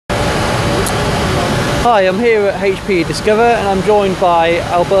Hi, I'm here at HPE Discover and I'm joined by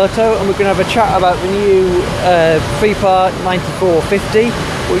Alberto, and we're going to have a chat about the new 3-part 9450,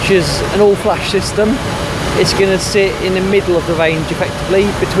 which is an all-flash system. It's going to sit in the middle of the range effectively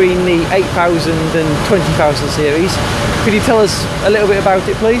between the 8000 and 20,000 series. Could you tell us a little bit about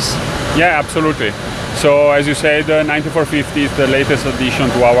it, please? Yeah, absolutely. So as you said, the 9450 is the latest addition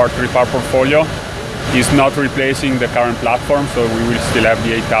to our 3-part portfolio. It's not replacing the current platform, so we will still have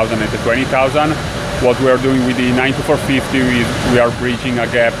the 8000 and the 20,000. What we are doing with the 9450 is we are bridging a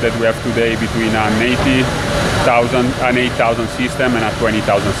gap that we have today between an 80,000 system and a 20,000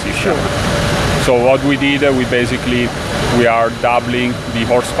 system. Sure. So what we did, we are doubling the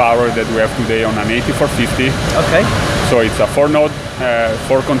horsepower that we have today on an 8450. Okay. So it's a 4-node,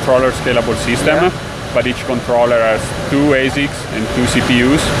 4-controller scalable system. Yeah. But each controller has 2 ASICs and 2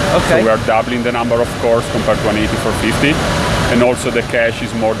 CPUs. Okay. So we are doubling the number of cores compared to an 8450. And also the cache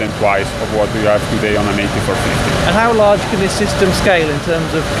is more than twice of what we have today on an 8450. And how large can this system scale in terms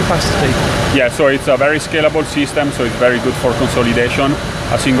of capacity? Yeah, so it's a very scalable system, so it's very good for consolidation.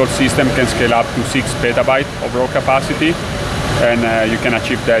 A single system can scale up to 6 petabyte of raw capacity. And you can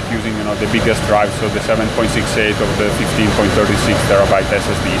achieve that using the biggest drive, so the 7.68 of the 15.36 terabyte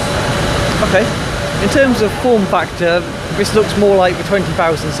SSDs. Okay. In terms of form factor, this looks more like the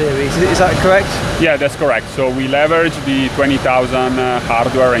 20,000 series, is that correct? Yeah, that's correct. So we leverage the 20,000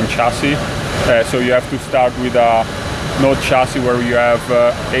 hardware and chassis. So you have to start with a node chassis where you have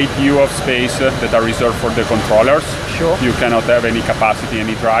 8 U of space that are reserved for the controllers. Sure. You cannot have any capacity,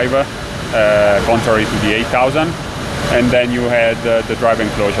 any drive, contrary to the 8000. And then you had the drive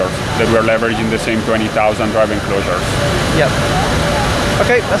enclosures that we're leveraging the same 20,000 drive enclosures. Yep.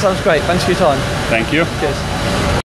 Okay, that sounds great. Thanks for your time. Thank you. Cheers.